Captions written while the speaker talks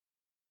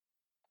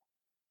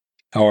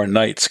Our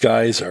night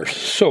skies are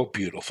so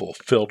beautiful,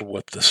 filled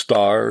with the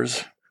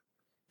stars.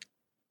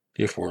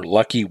 If we're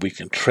lucky, we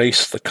can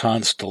trace the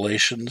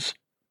constellations.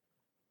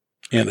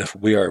 And if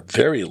we are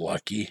very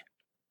lucky,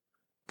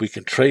 we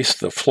can trace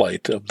the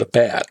flight of the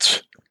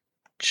bats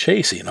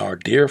chasing our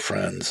dear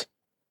friends,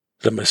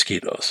 the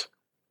mosquitoes.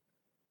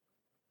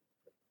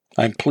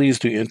 I'm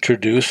pleased to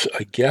introduce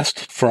a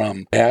guest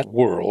from Bat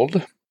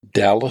World,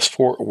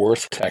 Dallas-Fort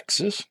Worth,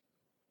 Texas.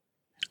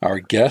 Our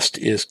guest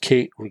is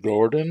Kate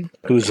Gordon,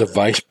 who's a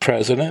Vice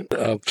President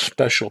of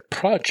Special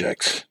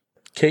Projects.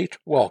 Kate,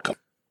 welcome.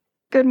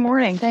 Good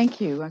morning. Thank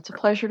you. It's a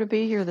pleasure to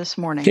be here this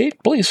morning. Kate,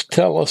 please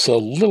tell us a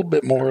little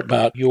bit more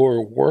about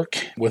your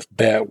work with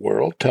Bat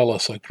World. Tell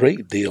us a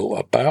great deal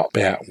about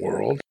Bat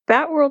World.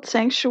 Bat World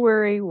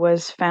Sanctuary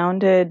was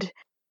founded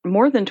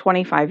more than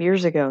 25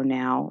 years ago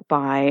now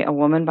by a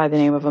woman by the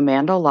name of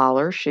Amanda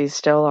Lawler. She's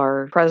still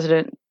our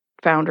president,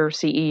 founder,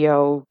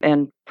 CEO,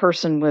 and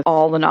person with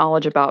all the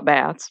knowledge about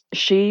bats.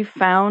 She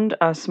found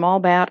a small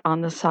bat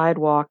on the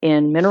sidewalk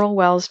in Mineral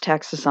Wells,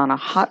 Texas on a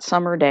hot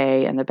summer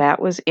day, and the bat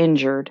was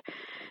injured.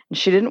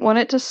 She didn't want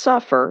it to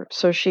suffer,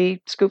 so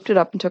she scooped it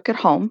up and took it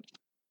home.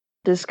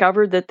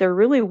 Discovered that there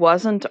really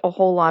wasn't a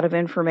whole lot of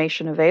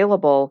information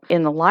available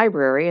in the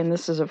library, and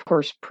this is, of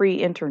course,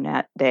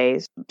 pre-internet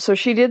days. So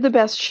she did the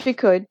best she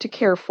could to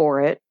care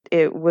for it.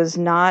 It was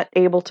not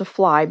able to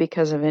fly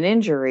because of an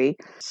injury,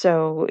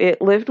 so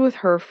it lived with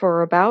her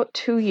for about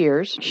 2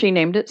 years. She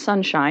named it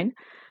Sunshine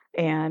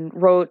and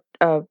wrote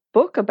a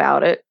book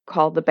about it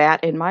called The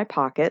Bat in My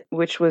Pocket,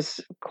 which was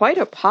quite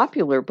a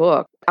popular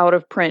book, out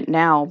of print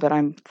now, but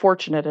I'm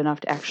fortunate enough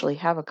to actually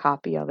have a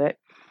copy of it.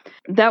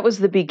 That was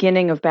the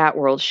beginning of Bat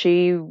World.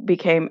 She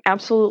became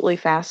absolutely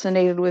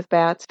fascinated with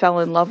bats, fell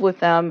in love with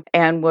them,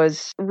 and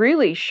was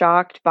really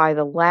shocked by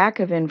the lack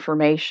of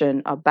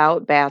information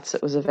about bats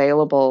that was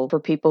available for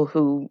people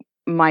who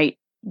might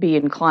be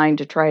inclined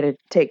to try to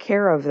take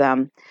care of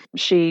them.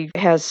 She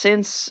has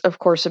since, of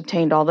course,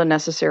 obtained all the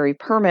necessary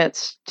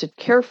permits to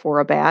care for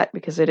a bat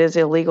because it is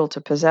illegal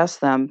to possess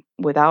them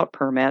without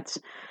permits.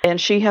 And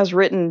she has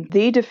written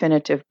the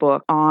definitive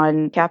book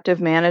on captive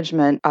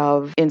management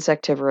of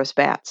insectivorous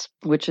bats,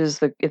 which is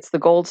the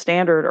gold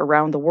standard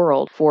around the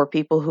world for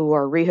people who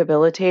are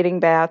rehabilitating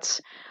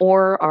bats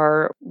or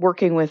are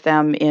working with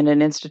them in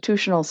an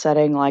institutional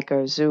setting like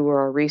a zoo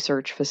or a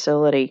research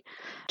facility.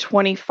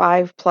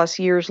 25 plus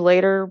years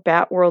later,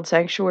 Bat World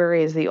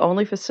Sanctuary is the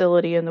only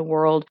facility in the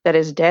world that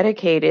is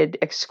dedicated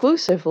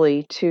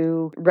exclusively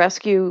to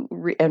rescue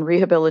and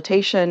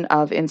rehabilitation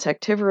of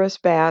insectivorous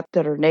bats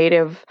that are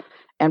native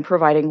and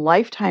providing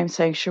lifetime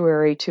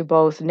sanctuary to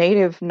both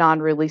native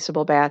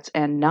non-releasable bats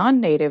and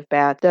non-native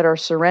bats that are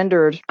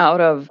surrendered out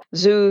of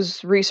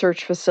zoos,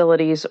 research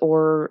facilities,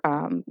 or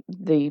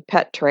the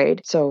pet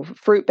trade. So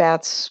fruit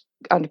bats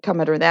come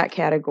under that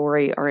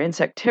category. Our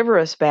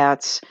insectivorous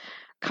bats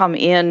come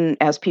in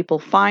as people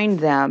find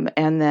them,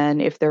 and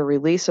then if they're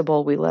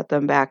releasable, we let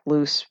them back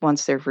loose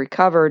once they've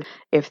recovered.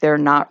 If they're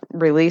not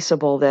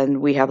releasable,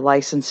 then we have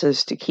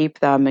licenses to keep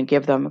them and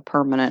give them a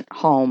permanent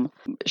home.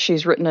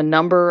 She's written a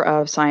number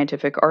of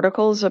scientific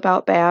articles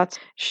about bats.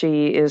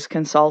 She is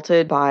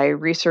consulted by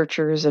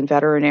researchers and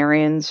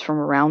veterinarians from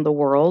around the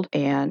world,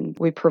 and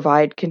we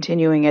provide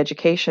continuing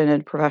education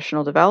and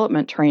professional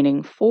development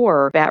training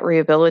for bat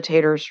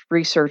rehabilitators,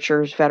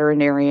 researchers,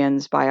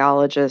 veterinarians,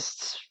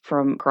 biologists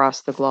from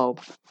across the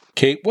globe.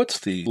 Kate, what's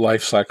the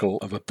life cycle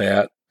of a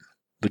bat,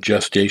 the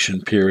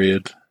gestation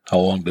period? How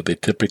long do they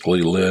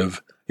typically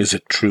live? Is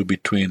it true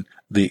between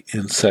the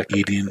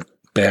insect-eating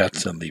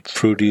bats and the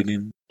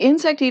fruit-eating?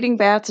 Insect-eating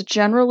bats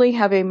generally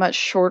have a much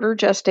shorter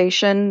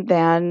gestation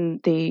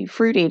than the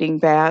fruit-eating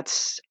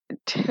bats.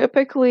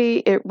 Typically,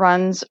 it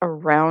runs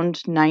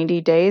around 90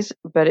 days,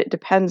 but it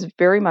depends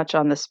very much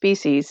on the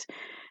species.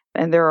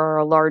 And there are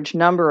a large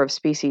number of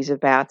species of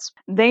bats.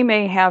 They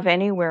may have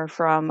anywhere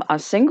from a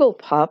single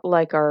pup,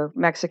 like our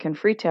Mexican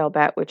free-tail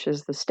bat, which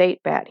is the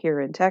state bat here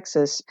in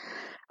Texas,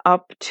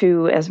 up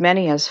to as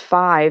many as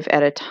 5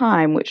 at a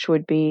time, which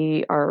would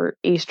be our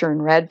eastern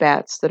red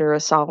bats that are a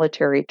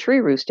solitary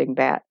tree roosting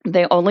bat.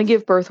 They only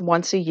give birth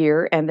once a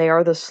year, and they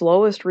are the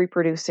slowest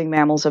reproducing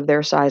mammals of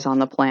their size on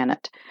the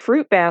planet.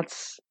 Fruit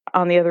bats,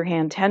 on the other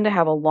hand, tend to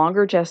have a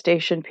longer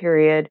gestation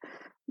period.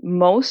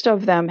 Most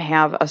of them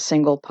have a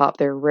single pup.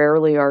 There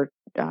rarely are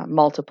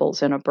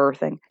multiples in a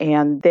birthing.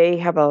 And they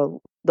have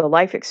the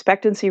life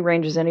expectancy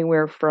ranges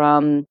anywhere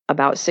from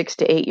about 6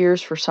 to 8 years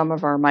for some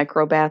of our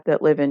microbat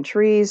that live in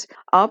trees,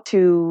 up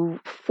to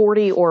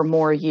 40 or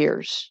more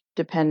years,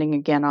 depending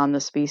again on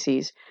the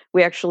species.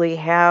 We actually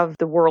have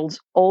the world's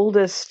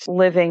oldest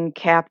living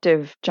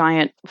captive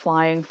giant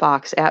flying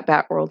fox at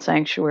Bat World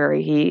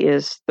Sanctuary. He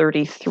is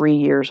 33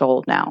 years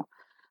old now.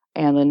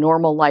 And the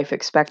normal life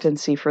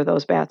expectancy for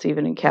those bats,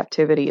 even in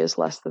captivity, is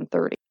less than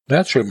 30.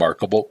 That's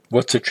remarkable.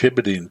 What's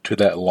attributing to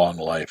that long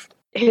life?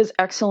 His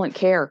excellent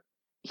care.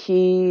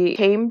 He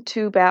came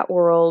to Bat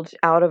World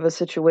out of a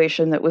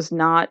situation that was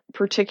not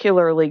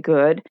particularly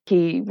good.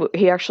 He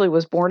actually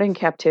was born in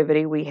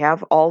captivity. We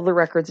have all the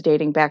records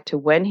dating back to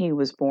when he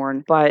was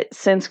born. But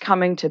since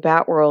coming to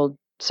Bat World,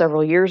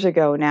 several years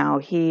ago now,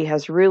 he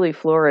has really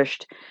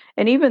flourished.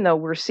 And even though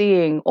we're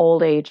seeing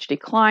old age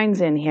declines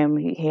in him,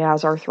 he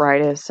has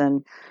arthritis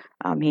and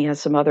he has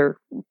some other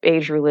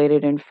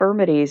age-related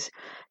infirmities.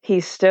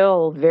 He's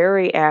still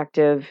very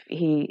active.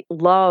 He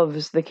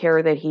loves the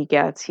care that he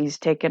gets. He's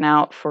taken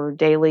out for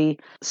daily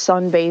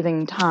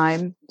sunbathing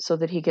time so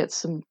that he gets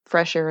some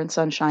fresh air and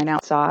sunshine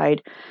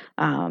outside.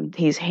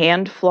 He's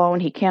hand flown.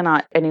 He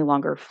cannot any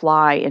longer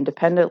fly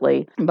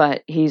independently,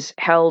 but he's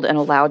held and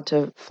allowed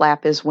to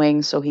flap his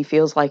wings so he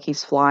feels like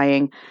he's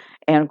flying.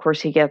 And of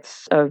course, he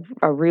gets a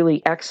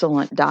really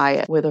excellent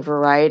diet with a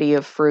variety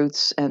of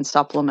fruits and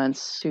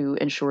supplements to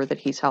ensure that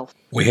he's healthy.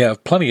 We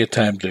have plenty of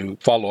time to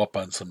follow up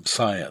on some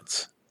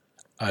science.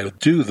 I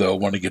do, though,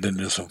 want to get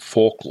into some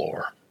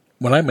folklore.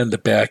 When I'm in the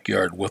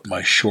backyard with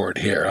my short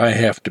hair, I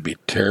have to be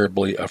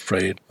terribly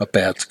afraid a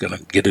bat's going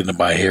to get into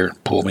my hair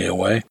and pull me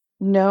away.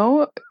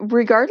 No,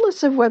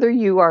 regardless of whether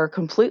you are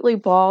completely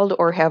bald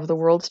or have the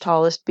world's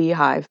tallest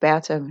beehive,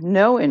 bats have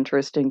no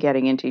interest in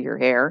getting into your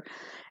hair.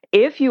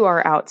 If you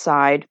are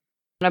outside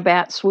and a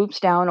bat swoops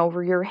down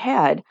over your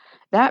head,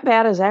 that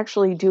bat is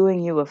actually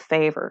doing you a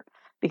favor.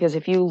 Because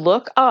if you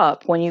look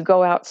up when you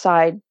go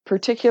outside,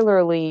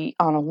 particularly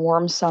on a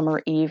warm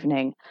summer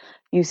evening,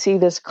 you see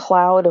this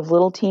cloud of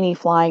little teeny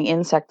flying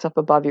insects up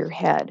above your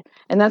head.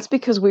 And that's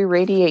because we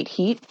radiate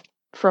heat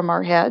from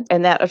our head,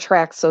 and that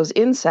attracts those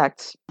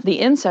insects. The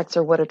insects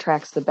are what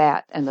attracts the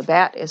bat, and the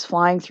bat is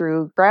flying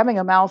through, grabbing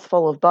a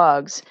mouthful of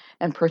bugs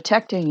and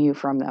protecting you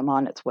from them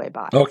on its way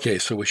by. Okay,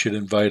 so we should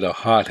invite a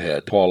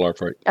hothead to all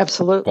of our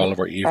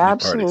evening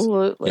parties.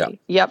 Absolutely.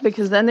 Yep,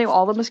 because then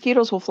all the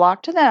mosquitoes will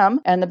flock to them,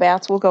 and the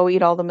bats will go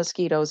eat all the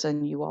mosquitoes,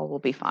 and you all will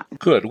be fine.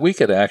 Good. We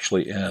could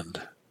actually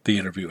end the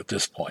interview at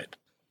this point.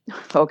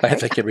 Okay. I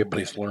think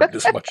everybody's learned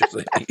as much as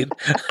they need.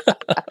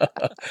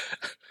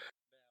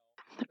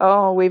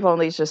 Oh, we've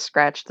only just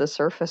scratched the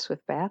surface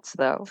with bats,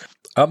 though.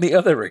 On the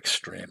other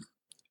extreme,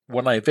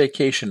 when I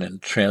vacation in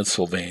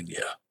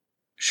Transylvania,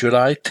 should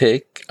I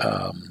take,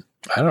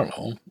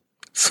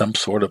 some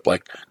sort of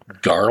like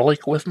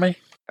garlic with me?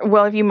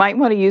 Well, you might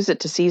want to use it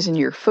to season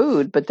your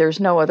food, but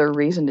there's no other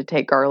reason to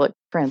take garlic to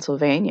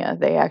Transylvania.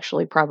 They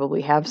actually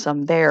probably have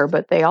some there,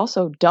 but they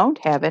also don't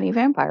have any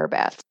vampire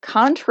bats.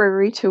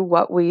 Contrary to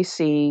what we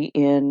see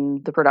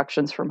in the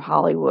productions from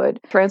Hollywood,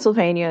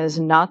 Transylvania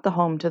is not the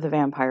home to the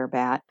vampire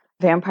bat.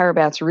 Vampire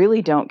bats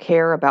really don't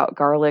care about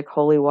garlic,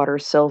 holy water,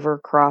 silver,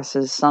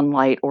 crosses,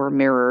 sunlight, or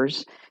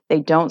mirrors.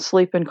 They don't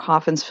sleep in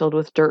coffins filled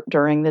with dirt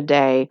during the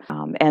day,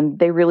 and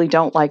they really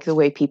don't like the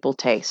way people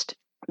taste.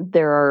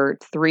 There are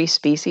 3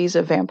 species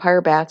of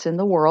vampire bats in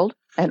the world,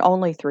 and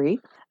only 3.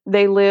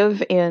 They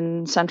live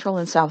in Central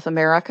and South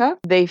America.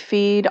 They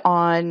feed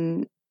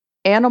on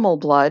animal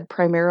blood,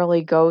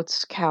 primarily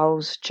goats,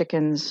 cows,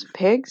 chickens,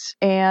 pigs,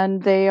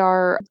 and they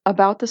are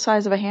about the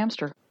size of a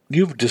hamster.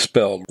 You've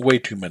dispelled way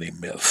too many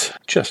myths.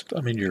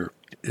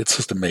 It's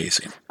just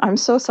amazing. I'm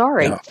so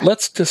sorry. Now,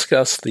 let's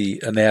discuss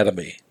the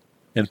anatomy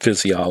and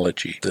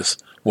physiology of this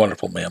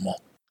wonderful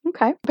mammal.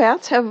 Okay.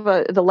 Bats have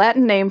the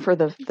Latin name for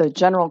the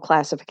general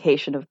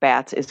classification of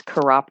bats is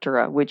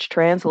Chiroptera, which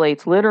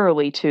translates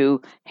literally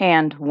to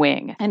hand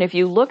wing. And if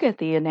you look at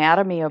the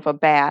anatomy of a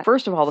bat,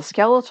 first of all, the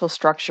skeletal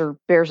structure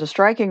bears a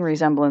striking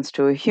resemblance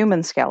to a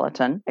human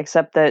skeleton,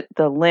 except that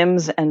the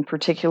limbs and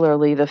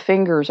particularly the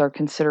fingers are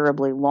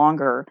considerably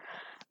longer.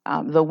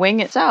 The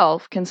wing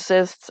itself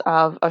consists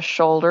of a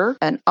shoulder,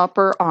 an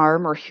upper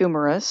arm or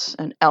humerus,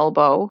 an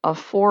elbow, a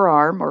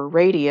forearm or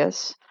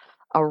radius,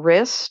 a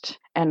wrist,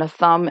 and a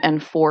thumb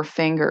and 4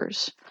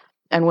 fingers.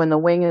 And when the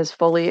wing is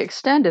fully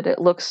extended, it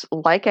looks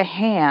like a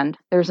hand.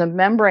 There's a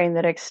membrane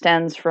that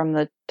extends from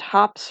the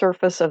top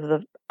surface of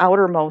the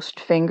outermost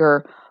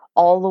finger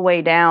all the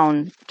way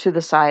down to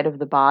the side of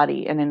the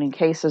body, and it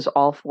encases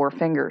all 4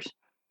 fingers.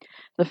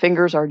 The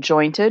fingers are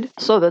jointed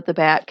so that the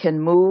bat can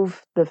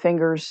move the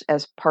fingers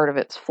as part of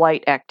its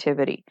flight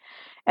activity.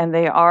 And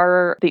they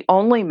are the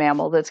only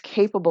mammal that's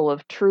capable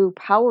of true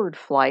powered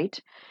flight.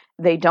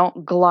 They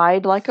don't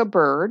glide like a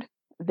bird.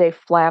 They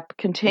flap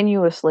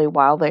continuously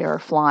while they are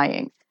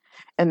flying.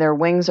 And their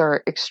wings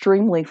are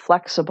extremely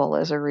flexible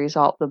as a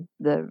result.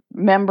 The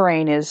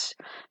membrane is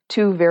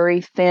 2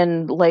 very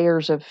thin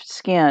layers of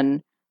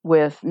skin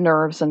with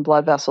nerves and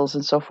blood vessels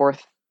and so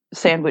forth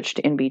sandwiched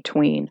in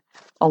between,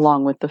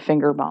 along with the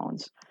finger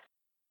bones.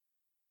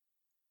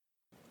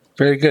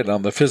 Very good.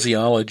 On the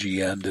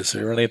physiology end, is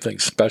there anything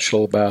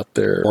special about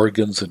their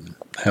organs and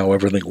how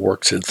everything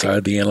works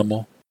inside the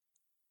animal?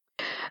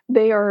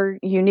 They are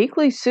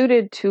uniquely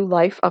suited to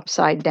life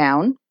upside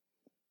down.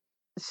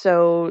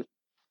 So,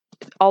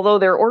 although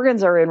their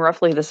organs are in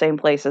roughly the same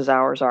place as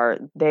ours are,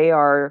 they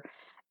are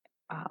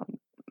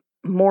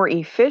more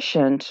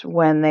efficient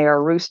when they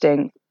are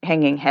roosting,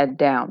 hanging head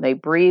down. They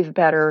breathe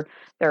better,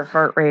 their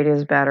heart rate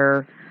is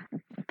better,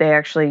 they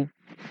actually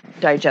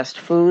digest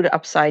food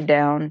upside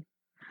down.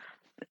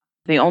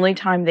 The only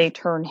time they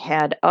turn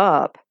head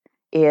up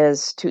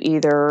is to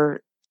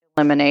either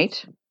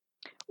eliminate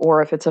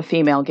or if it's a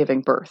female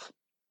giving birth.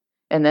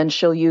 And then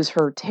she'll use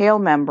her tail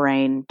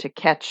membrane to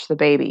catch the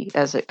baby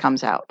as it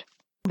comes out.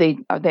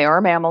 They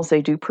are mammals.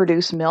 They do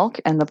produce milk,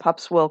 and the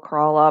pups will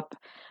crawl up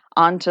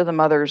onto the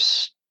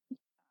mother's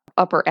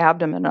upper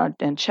abdomen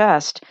and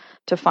chest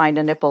to find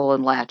a nipple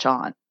and latch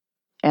on.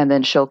 And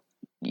then she'll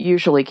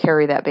usually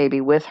carry that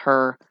baby with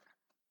her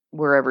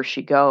wherever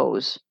she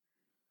goes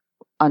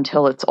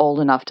until it's old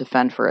enough to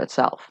fend for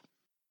itself.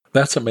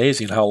 That's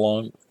amazing. How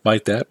long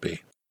might that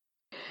be?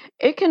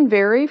 It can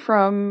vary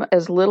from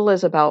as little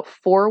as about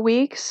 4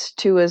 weeks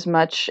to as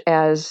much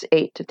as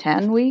 8 to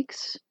 10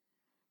 weeks.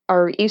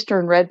 Our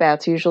eastern red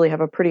bats usually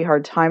have a pretty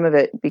hard time of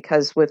it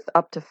because with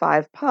up to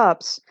 5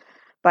 pups,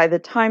 by the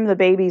time the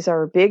babies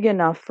are big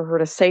enough for her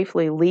to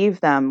safely leave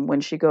them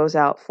when she goes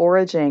out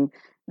foraging,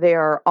 they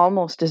are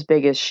almost as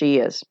big as she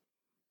is.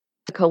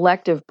 The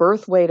collective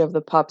birth weight of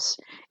the pups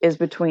is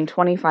between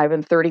 25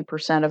 and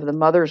 30% of the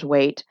mother's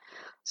weight.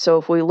 So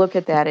if we look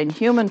at that in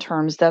human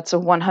terms, that's a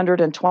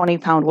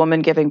 120-pound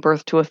woman giving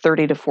birth to a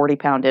 30 to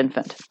 40-pound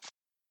infant.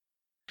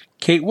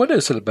 Kate, what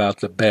is it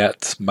about the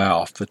bat's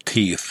mouth, the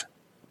teeth?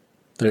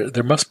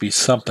 There must be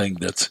something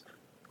that's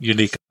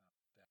unique.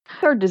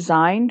 They're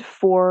designed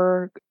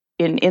for,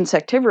 in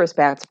insectivorous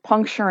bats,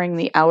 puncturing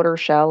the outer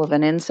shell of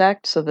an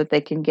insect so that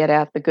they can get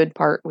at the good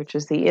part, which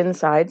is the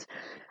insides.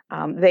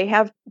 They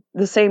have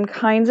the same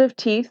kinds of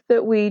teeth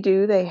that we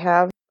do. They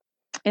have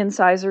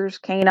incisors,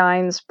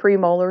 canines,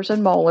 premolars,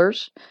 and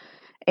molars.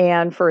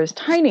 And for as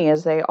tiny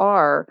as they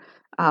are,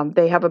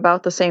 they have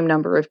about the same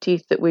number of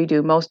teeth that we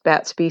do. Most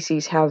bat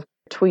species have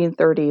between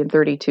 30 and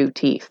 32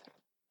 teeth.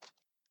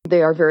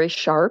 They are very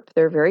sharp.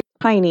 They're very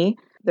tiny.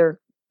 They're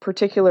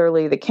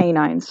particularly the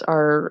canines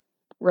are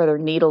rather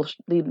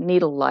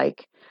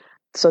needle-like,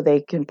 so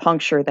they can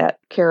puncture that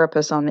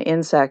carapace on the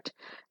insect.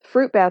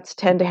 Fruit bats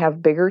tend to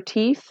have bigger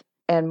teeth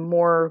and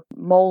more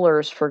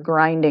molars for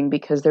grinding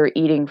because they're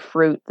eating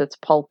fruit that's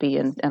pulpy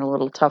and a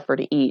little tougher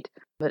to eat.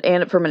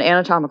 But from an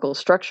anatomical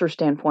structure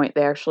standpoint,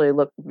 they actually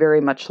look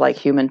very much like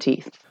human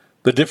teeth.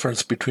 The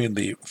difference between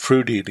the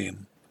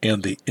fruit-eating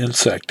and the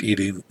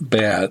insect-eating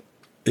bat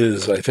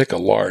is, I think, a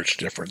large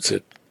difference.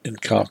 It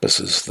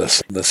encompasses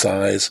the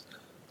size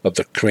of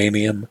the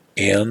cranium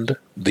and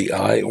the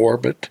eye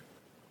orbit.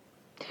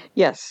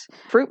 Yes.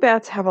 Fruit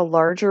bats have a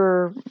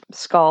larger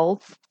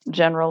skull,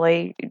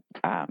 generally.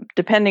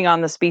 Depending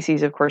on the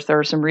species, of course, there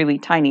are some really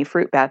tiny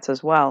fruit bats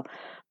as well.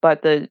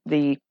 But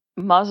the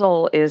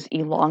muzzle is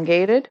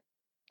elongated,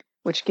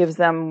 which gives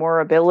them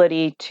more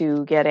ability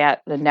to get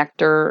at the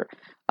nectar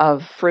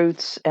of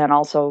fruits and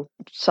also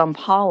some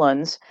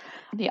pollens.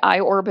 The eye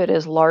orbit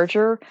is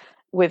larger.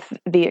 With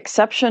the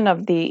exception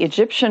of the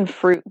Egyptian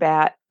fruit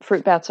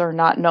bats are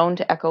not known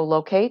to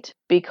echolocate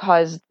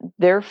because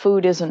their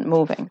food isn't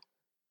moving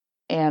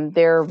and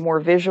they're more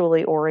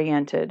visually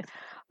oriented.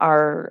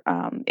 Our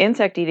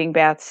insect-eating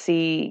bats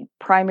see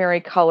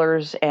primary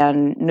colors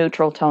and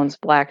neutral tones,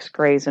 blacks,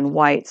 grays, and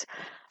whites.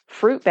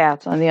 Fruit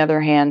bats, on the other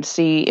hand,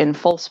 see in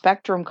full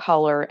spectrum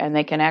color, and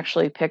they can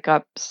actually pick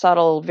up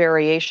subtle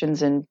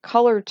variations in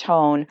color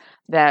tone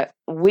that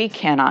we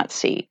cannot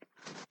see.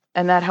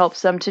 And that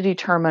helps them to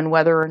determine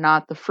whether or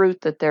not the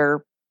fruit that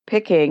they're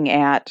picking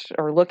at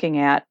or looking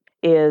at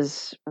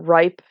is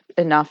ripe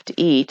enough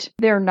to eat.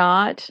 They're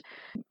not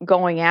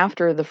going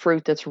after the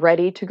fruit that's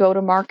ready to go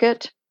to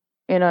market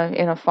in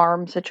a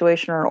farm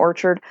situation or an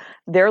orchard.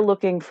 They're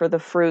looking for the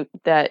fruit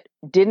that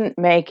didn't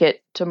make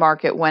it to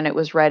market when it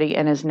was ready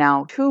and is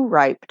now too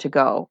ripe to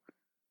go.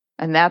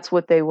 And that's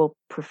what they will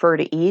prefer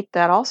to eat.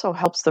 That also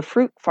helps the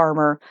fruit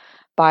farmer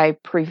by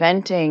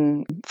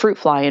preventing fruit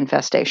fly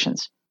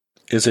infestations.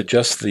 Is it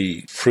just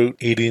the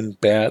fruit-eating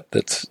bat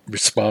that's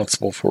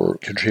responsible for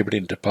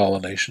contributing to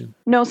pollination?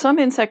 No, some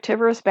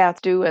insectivorous bats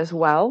do as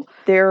well.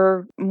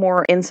 They're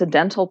more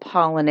incidental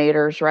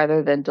pollinators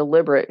rather than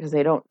deliberate because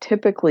they don't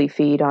typically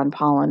feed on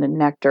pollen and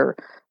nectar,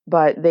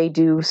 but they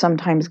do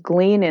sometimes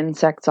glean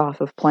insects off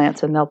of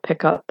plants and they'll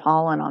pick up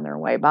pollen on their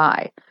way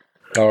by.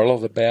 Are all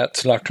of the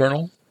bats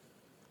nocturnal?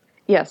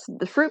 Yes,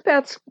 the fruit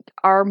bats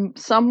are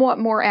somewhat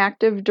more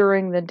active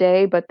during the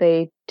day, but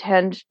they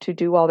tend to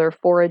do all their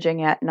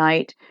foraging at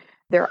night.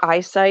 Their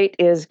eyesight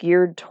is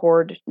geared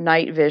toward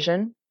night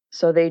vision,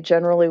 so they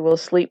generally will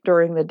sleep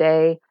during the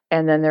day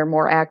and then they're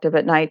more active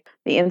at night.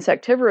 The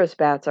insectivorous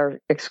bats are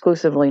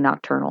exclusively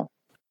nocturnal.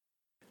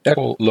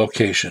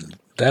 Echolocation.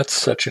 That's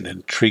such an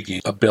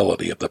intriguing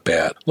ability of the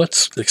bat.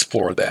 Let's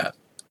explore that.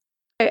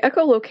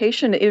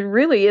 Echolocation, it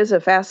really is a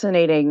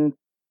fascinating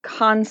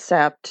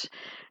concept.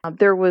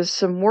 There was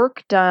some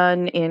work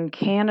done in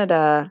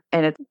Canada,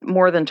 and it's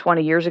more than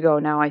 20 years ago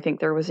now. I think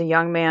there was a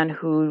young man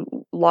who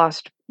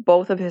lost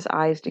both of his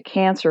eyes to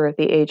cancer at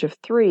the age of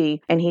 3,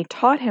 and he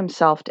taught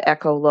himself to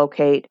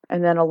echolocate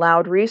and then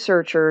allowed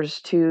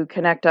researchers to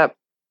connect up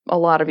a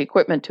lot of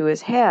equipment to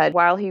his head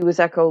while he was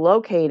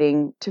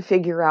echolocating to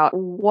figure out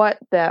what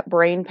that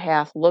brain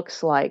path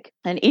looks like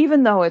And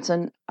even though it's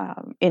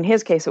in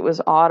his case, it was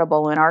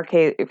audible. In our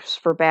case,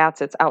 for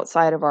bats, it's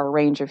outside of our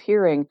range of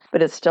hearing,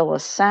 but it's still a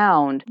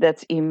sound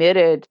that's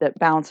emitted that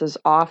bounces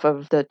off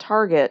of the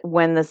target.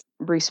 When the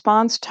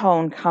response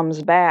tone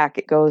comes back,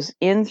 it goes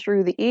in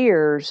through the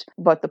ears,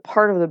 but the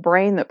part of the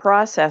brain that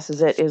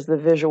processes it is the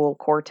visual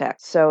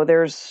cortex. So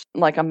there's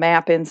like a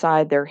map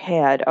inside their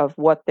head of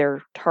what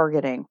they're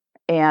targeting.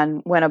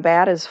 And when a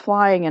bat is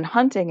flying and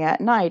hunting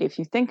at night, if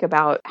you think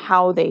about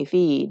how they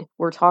feed,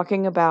 we're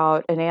talking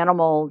about an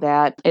animal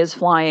that is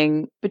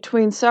flying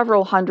between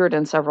several hundred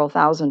and several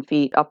thousand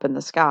feet up in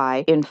the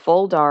sky in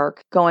full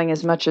dark, going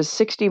as much as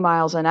 60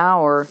 miles an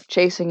hour,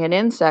 chasing an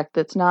insect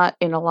that's not,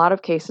 in a lot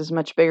of cases,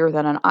 much bigger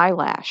than an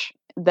eyelash.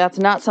 That's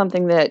not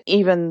something that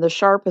even the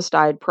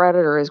sharpest-eyed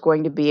predator is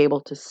going to be able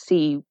to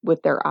see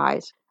with their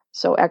eyes.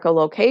 So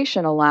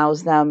echolocation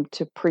allows them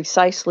to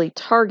precisely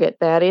target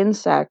that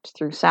insect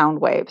through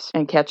sound waves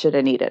and catch it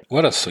and eat it.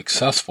 What a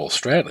successful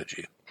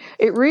strategy.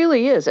 It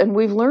really is. And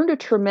we've learned a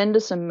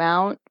tremendous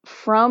amount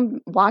from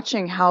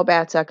watching how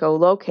bats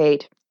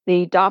echolocate.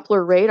 The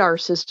Doppler radar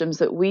systems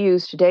that we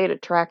use today to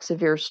track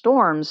severe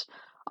storms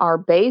are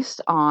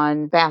based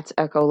on bats'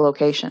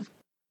 echolocation.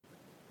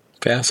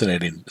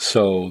 Fascinating.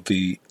 So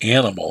the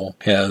animal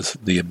has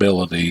the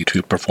ability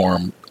to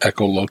perform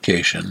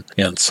echolocation,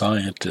 and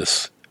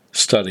scientists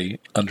study,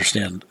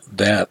 understand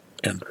that,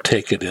 and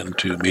take it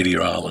into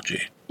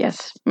meteorology.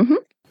 Yes. Mm-hmm.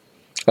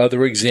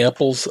 Other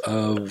examples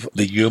of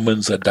the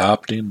humans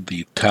adopting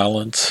the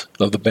talents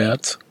of the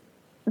bats?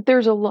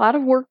 There's a lot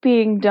of work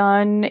being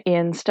done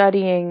in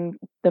studying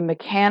the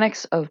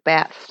mechanics of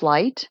bat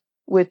flight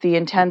with the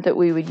intent that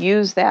we would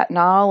use that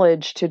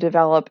knowledge to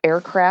develop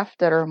aircraft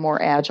that are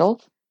more agile.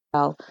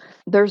 Well,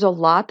 there's a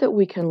lot that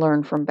we can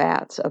learn from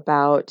bats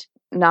about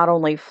not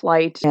only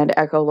flight and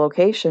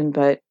echolocation,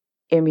 but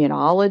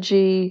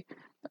immunology,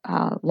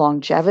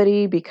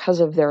 longevity. Because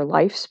of their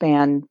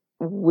lifespan,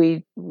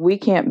 we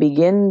can't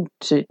begin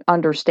to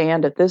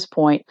understand at this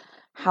point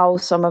how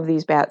some of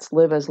these bats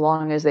live as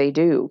long as they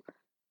do,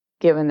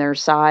 given their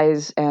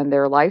size and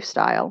their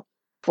lifestyle.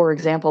 For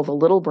example, the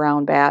little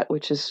brown bat,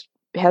 which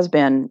has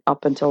been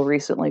up until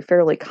recently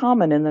fairly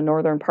common in the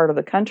northern part of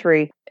the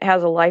country,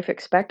 has a life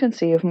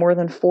expectancy of more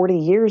than 40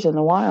 years in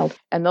the wild.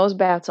 And those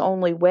bats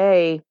only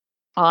weigh,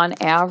 on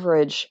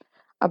average,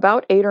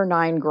 about 8 or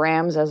 9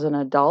 grams as an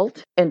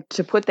adult. And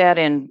to put that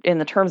in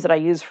the terms that I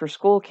use for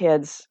school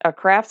kids, a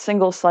Kraft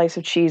single slice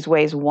of cheese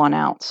weighs 1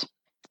 ounce,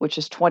 which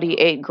is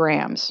 28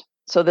 grams.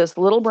 So this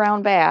little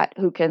brown bat,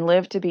 who can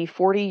live to be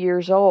 40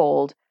 years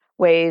old,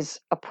 weighs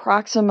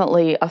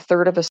approximately a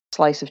third of a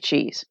slice of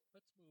cheese.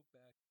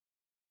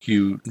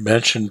 You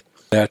mentioned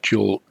that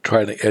you'll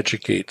try to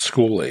educate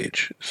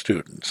school-age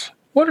students.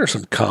 What are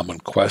some common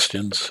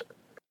questions?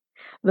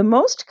 The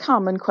most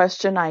common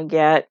question I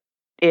get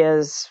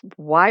is,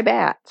 why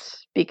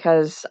bats?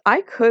 Because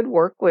I could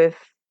work with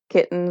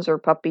kittens or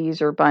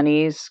puppies or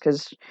bunnies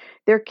because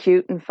they're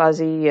cute and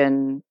fuzzy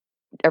and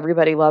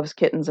everybody loves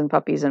kittens and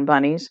puppies and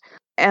bunnies.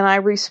 And I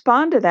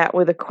respond to that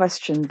with a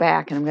question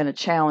back, and I'm going to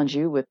challenge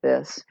you with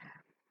this.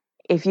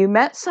 If you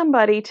met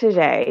somebody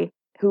today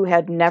who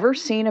had never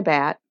seen a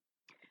bat,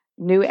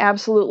 knew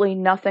absolutely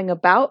nothing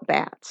about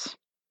bats,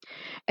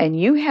 and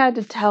you had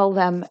to tell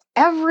them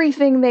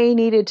everything they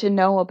needed to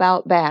know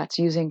about bats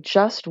using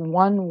just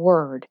one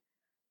word,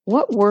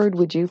 what word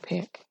would you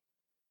pick?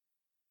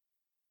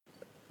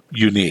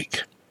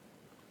 Unique.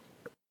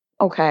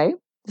 Okay.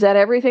 Is that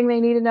everything they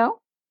need to know?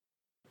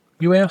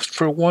 You asked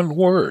for one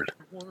word.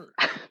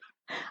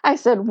 I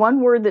said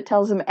one word that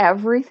tells them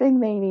everything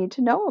they need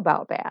to know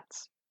about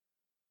bats.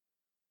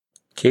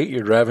 Kate,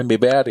 you're driving me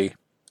batty.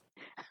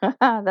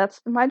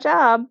 That's my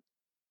job.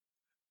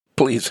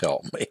 Please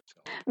help me.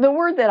 The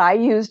word that I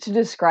use to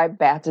describe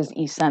bats is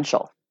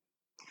essential.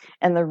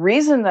 And the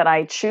reason that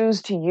I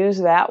choose to use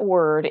that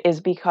word is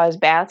because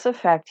bats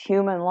affect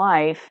human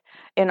life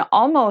in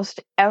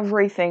almost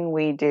everything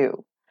we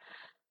do.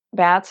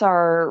 Bats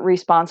are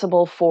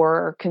responsible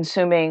for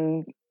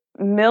consuming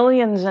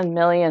millions and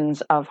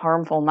millions of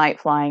harmful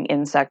night-flying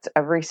insects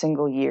every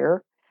single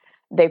year.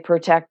 They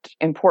protect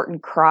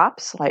important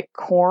crops like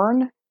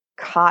corn,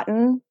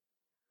 cotton,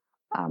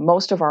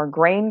 most of our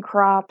grain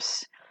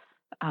crops.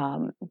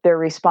 They're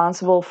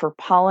responsible for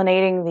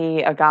pollinating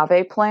the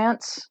agave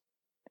plants.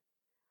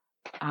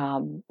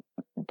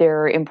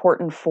 They're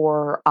important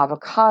for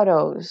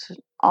avocados,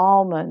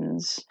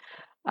 almonds,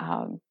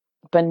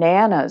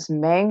 bananas,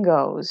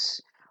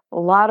 mangoes. A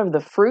lot of the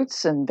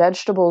fruits and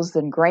vegetables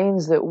and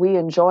grains that we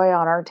enjoy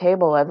on our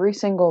table every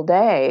single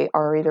day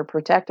are either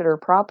protected or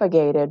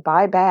propagated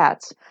by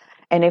bats.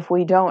 And if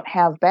we don't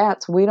have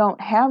bats, we don't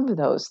have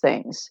those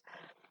things.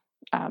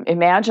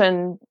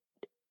 Imagine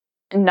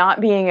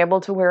not being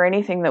able to wear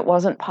anything that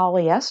wasn't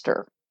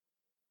polyester.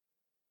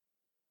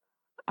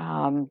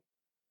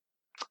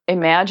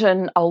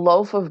 Imagine a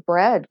loaf of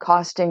bread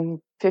costing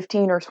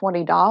 $15 or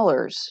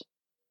 $20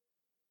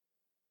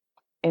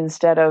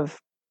 instead of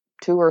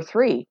 2 or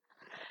 3.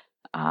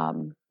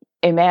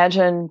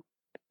 Imagine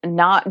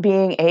not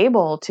being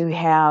able to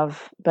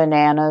have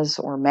bananas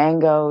or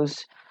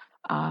mangoes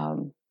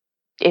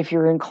If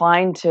you're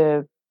inclined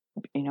to,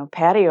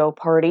 patio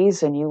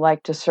parties and you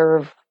like to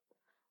serve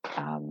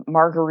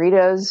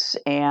margaritas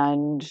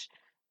and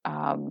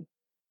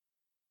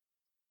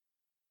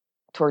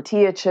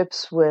tortilla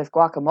chips with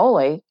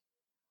guacamole,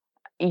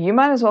 you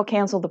might as well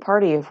cancel the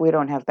party if we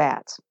don't have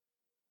bats.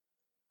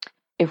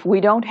 If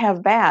we don't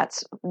have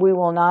bats, we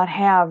will not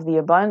have the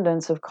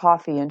abundance of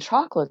coffee and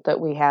chocolate that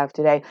we have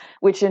today,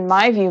 which in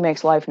my view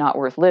makes life not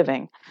worth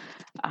living.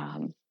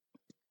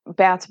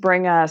 Bats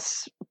bring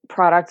us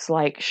products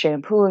like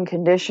shampoo and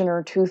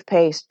conditioner,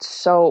 toothpaste,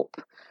 soap,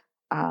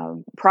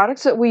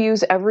 products that we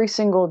use every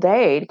single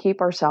day to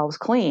keep ourselves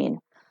clean.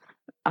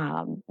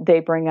 They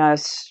bring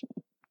us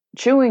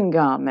chewing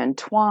gum and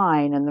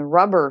twine and the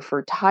rubber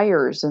for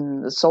tires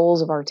and the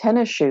soles of our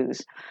tennis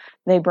shoes.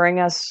 They bring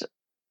us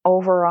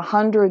over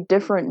 100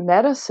 different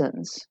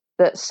medicines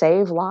that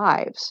save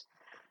lives.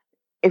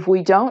 If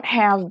we don't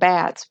have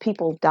bats,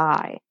 people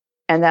die.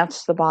 And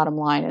that's the bottom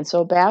line. And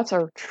so bats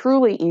are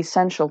truly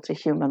essential to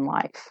human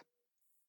life.